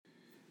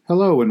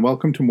Hello and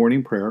welcome to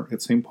morning prayer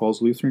at St.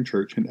 Paul's Lutheran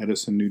Church in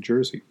Edison, New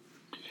Jersey.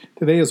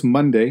 Today is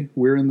Monday.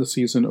 We're in the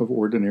season of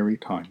ordinary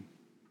time.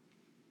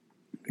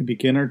 We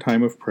begin our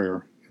time of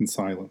prayer in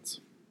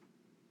silence.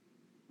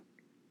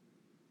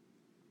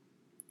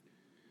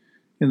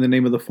 In the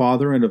name of the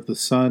Father, and of the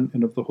Son,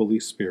 and of the Holy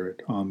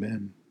Spirit.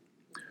 Amen.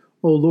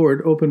 O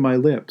Lord, open my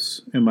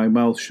lips, and my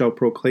mouth shall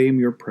proclaim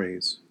your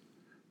praise.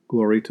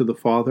 Glory to the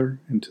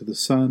Father, and to the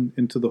Son,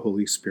 and to the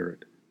Holy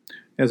Spirit,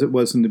 as it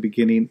was in the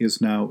beginning, is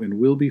now, and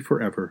will be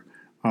forever.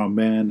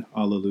 Amen.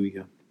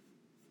 Alleluia.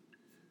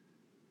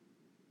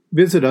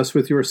 Visit us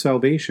with your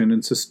salvation,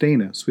 and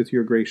sustain us with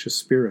your gracious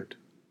Spirit.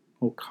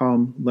 O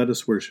come, let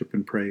us worship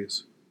and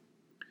praise.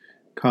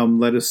 Come,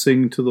 let us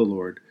sing to the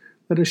Lord.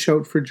 Let us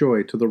shout for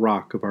joy to the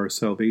rock of our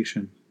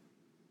salvation.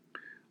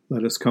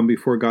 Let us come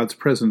before God's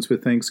presence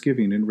with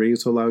thanksgiving, and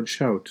raise a loud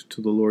shout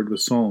to the Lord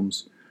with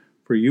psalms.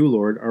 For you,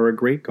 Lord, are a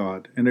great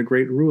God, and a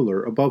great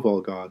ruler above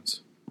all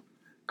gods.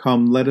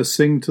 Come, let us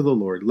sing to the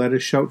Lord. Let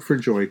us shout for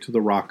joy to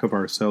the rock of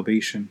our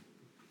salvation.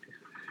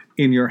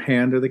 In your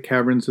hand are the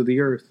caverns of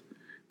the earth.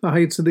 The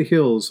heights of the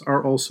hills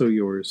are also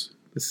yours.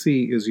 The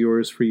sea is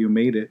yours, for you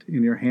made it,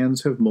 and your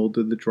hands have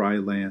molded the dry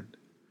land.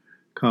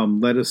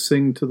 Come, let us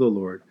sing to the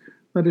Lord.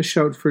 Let us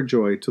shout for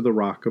joy to the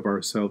rock of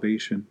our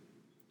salvation.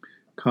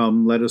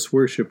 Come, let us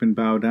worship and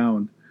bow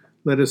down.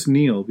 Let us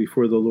kneel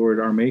before the Lord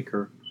our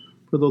Maker.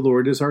 For the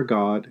Lord is our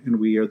God, and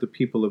we are the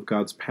people of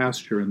God's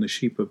pasture and the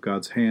sheep of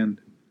God's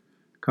hand.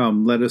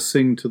 Come, let us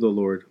sing to the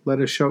Lord. Let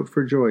us shout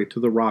for joy to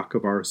the rock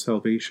of our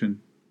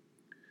salvation.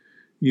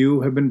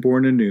 You have been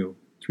born anew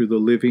through the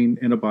living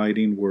and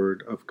abiding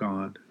Word of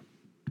God.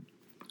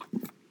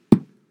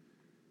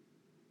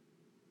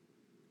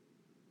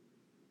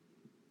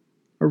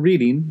 A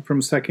reading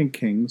from 2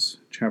 Kings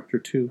chapter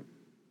 2.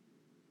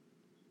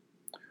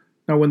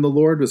 Now when the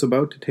Lord was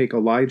about to take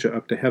Elijah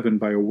up to heaven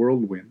by a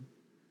whirlwind,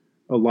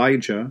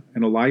 Elijah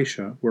and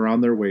Elisha were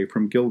on their way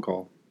from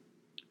Gilgal.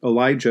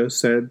 Elijah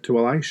said to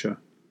Elisha,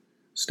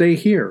 "Stay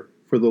here,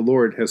 for the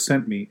Lord has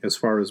sent me as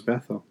far as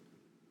Bethel."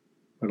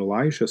 But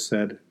Elisha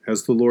said,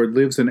 "As the Lord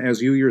lives and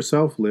as you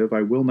yourself live,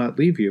 I will not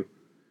leave you."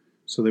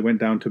 So they went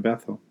down to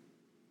Bethel.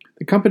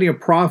 The company of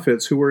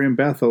prophets who were in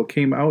Bethel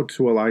came out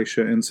to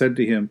Elisha and said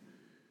to him,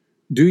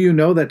 "Do you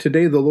know that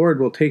today the Lord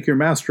will take your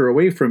master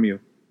away from you?"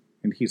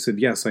 And he said,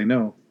 "Yes, I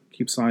know.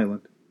 Keep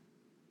silent."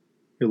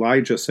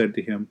 Elijah said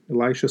to him,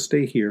 "Elisha,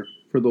 stay here,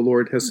 for the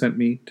Lord has sent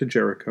me to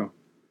Jericho."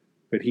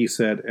 But he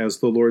said, "As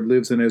the Lord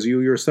lives and as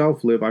you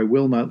yourself live, I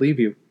will not leave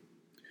you."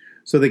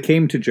 So they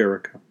came to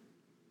Jericho.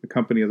 The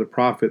company of the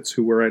prophets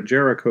who were at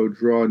Jericho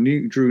drew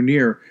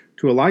near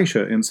to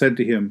Elisha and said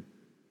to him,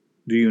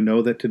 "Do you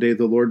know that today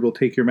the Lord will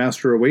take your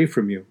master away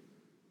from you?"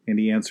 And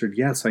he answered,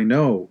 "Yes, I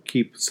know.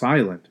 Keep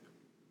silent."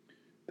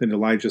 Then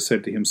Elijah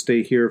said to him,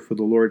 "Stay here, for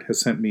the Lord has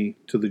sent me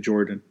to the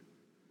Jordan."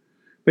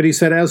 But he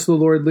said, "As the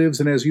Lord lives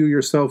and as you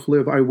yourself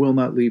live, I will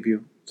not leave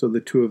you." So the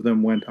two of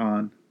them went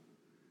on.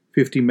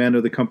 50 men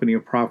of the company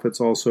of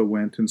prophets also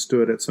went and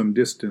stood at some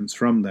distance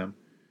from them,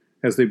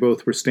 as they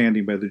both were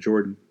standing by the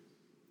Jordan.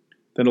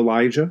 Then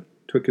Elijah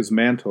took his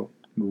mantle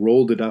and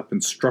rolled it up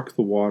and struck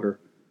the water.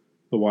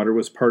 The water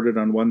was parted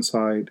on one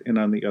side and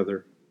on the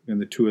other, and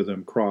the two of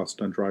them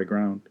crossed on dry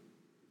ground.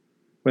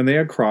 When they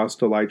had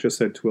crossed, Elijah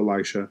said to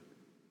Elisha,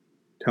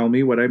 "Tell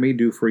me what I may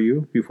do for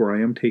you before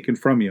I am taken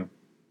from you."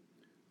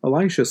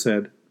 Elisha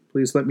said,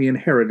 "Please let me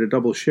inherit a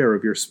double share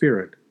of your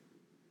spirit."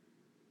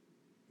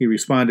 He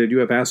responded, "You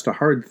have asked a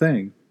hard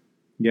thing.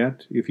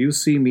 Yet, if you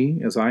see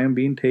me as I am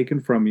being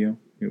taken from you,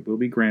 it will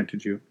be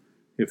granted you.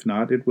 If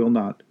not, it will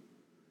not."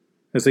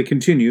 As they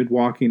continued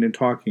walking and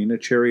talking, a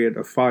chariot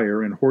of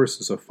fire and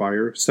horses of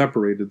fire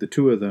separated the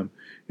two of them,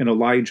 and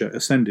Elijah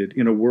ascended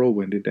in a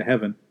whirlwind into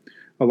heaven.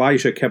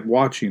 Elijah kept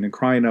watching and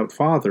crying out,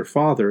 "Father,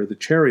 Father, the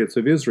chariots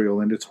of Israel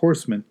and its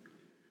horsemen."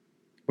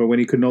 But when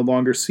he could no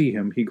longer see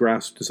him, he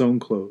grasped his own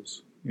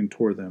clothes and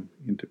tore them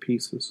into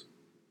pieces.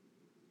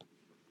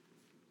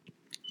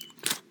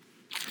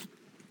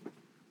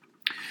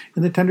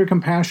 In the tender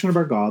compassion of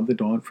our God, the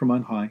dawn from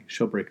on high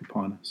shall break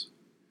upon us.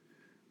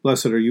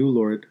 Blessed are you,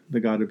 Lord, the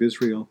God of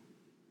Israel,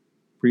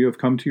 for you have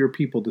come to your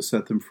people to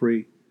set them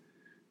free.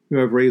 You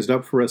have raised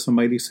up for us a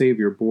mighty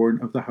Savior, born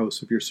of the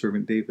house of your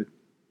servant David.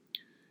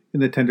 In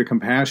the tender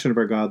compassion of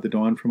our God, the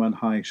dawn from on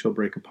high shall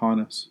break upon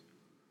us.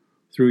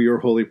 Through your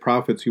holy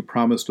prophets you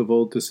promised of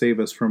old to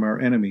save us from our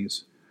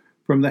enemies,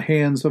 from the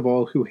hands of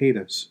all who hate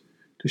us,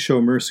 to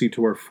show mercy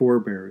to our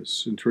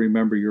forebears, and to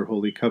remember your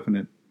holy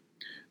covenant.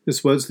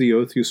 This was the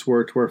oath you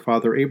swore to our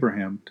father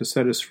Abraham, to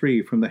set us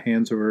free from the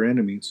hands of our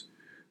enemies,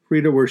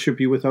 free to worship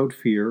you without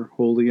fear,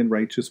 holy and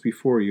righteous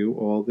before you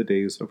all the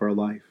days of our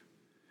life.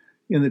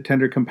 In the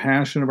tender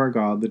compassion of our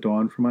God, the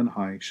dawn from on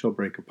high shall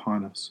break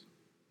upon us.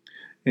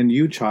 And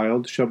you,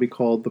 child, shall be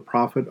called the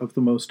prophet of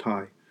the Most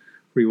High,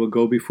 for you will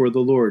go before the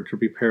Lord to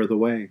prepare the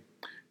way,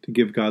 to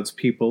give God's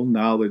people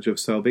knowledge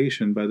of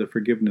salvation by the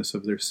forgiveness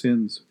of their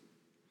sins.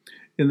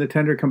 In the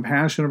tender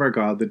compassion of our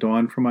God, the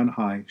dawn from on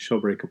high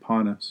shall break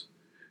upon us,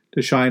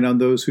 to shine on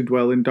those who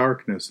dwell in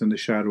darkness and the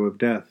shadow of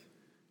death,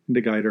 and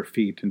to guide our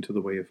feet into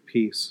the way of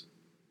peace.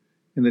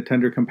 In the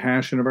tender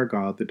compassion of our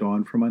God, the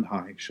dawn from on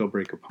high shall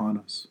break upon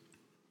us.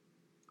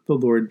 The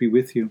Lord be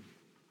with you.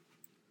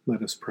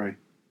 Let us pray.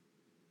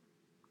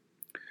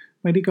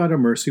 Mighty God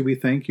of mercy, we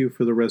thank you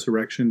for the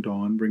resurrection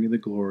dawn, bringing the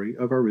glory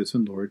of our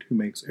risen Lord, who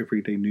makes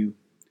every day new.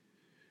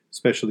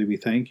 Especially we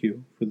thank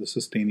you for the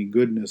sustaining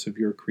goodness of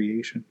your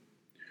creation,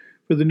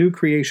 for the new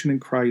creation in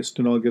Christ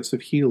and all gifts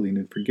of healing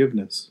and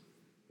forgiveness,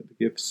 for the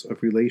gifts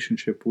of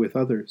relationship with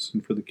others,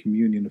 and for the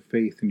communion of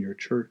faith in your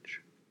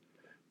church.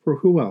 For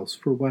who else,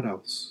 for what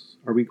else,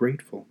 are we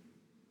grateful?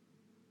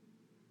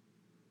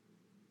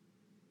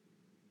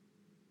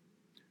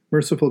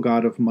 Merciful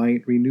God of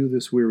might, renew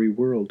this weary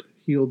world,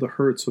 heal the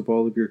hurts of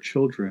all of your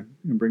children,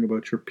 and bring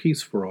about your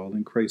peace for all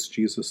in Christ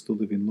Jesus, the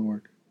living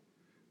Lord.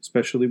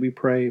 Especially we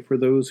pray for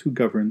those who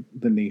govern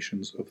the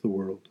nations of the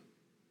world.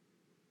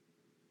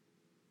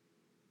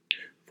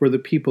 For the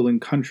people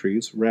in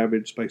countries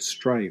ravaged by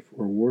strife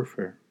or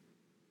warfare.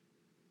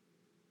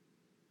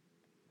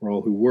 For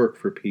all who work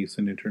for peace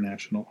and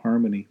international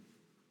harmony.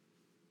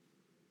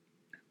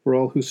 For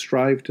all who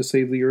strive to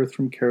save the earth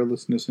from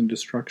carelessness and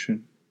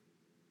destruction.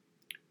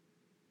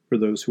 For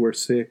those who are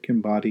sick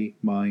in body,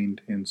 mind,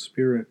 and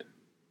spirit.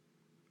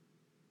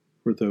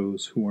 For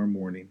those who are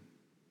mourning.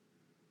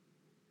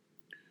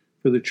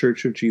 For the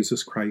Church of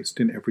Jesus Christ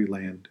in every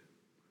land.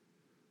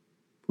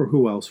 For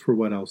who else, for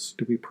what else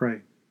do we pray?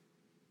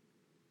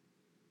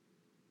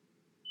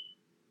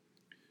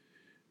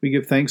 We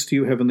give thanks to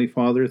you, Heavenly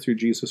Father, through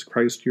Jesus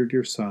Christ, your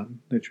dear Son,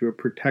 that you have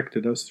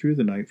protected us through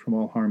the night from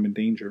all harm and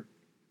danger.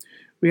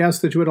 We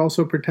ask that you would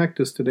also protect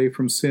us today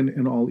from sin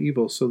and all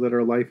evil, so that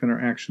our life and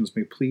our actions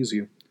may please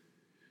you.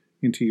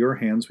 Into your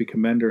hands we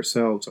commend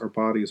ourselves, our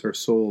bodies, our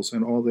souls,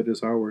 and all that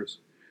is ours.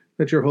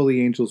 Let your holy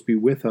angels be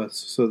with us,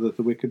 so that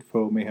the wicked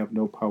foe may have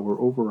no power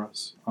over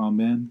us.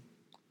 Amen.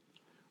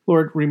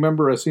 Lord,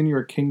 remember us in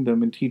your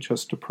kingdom and teach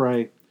us to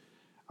pray.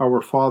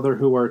 Our Father,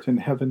 who art in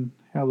heaven,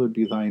 hallowed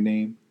be thy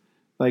name.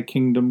 Thy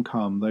kingdom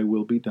come, thy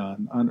will be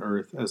done, on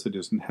earth as it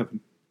is in heaven.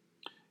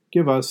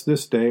 Give us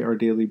this day our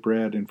daily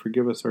bread, and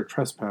forgive us our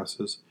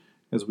trespasses,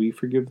 as we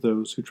forgive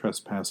those who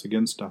trespass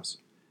against us.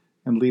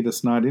 And lead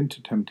us not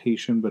into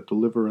temptation, but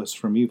deliver us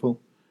from evil.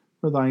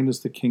 For thine is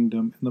the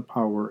kingdom, and the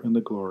power, and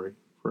the glory,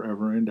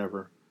 forever and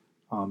ever.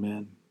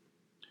 Amen.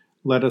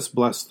 Let us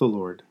bless the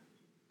Lord.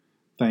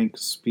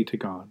 Thanks be to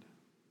God.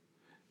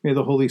 May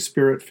the Holy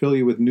Spirit fill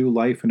you with new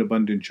life and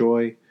abundant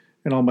joy,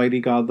 and Almighty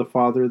God, the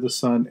Father, the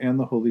Son, and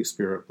the Holy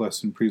Spirit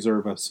bless and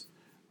preserve us.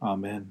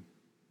 Amen.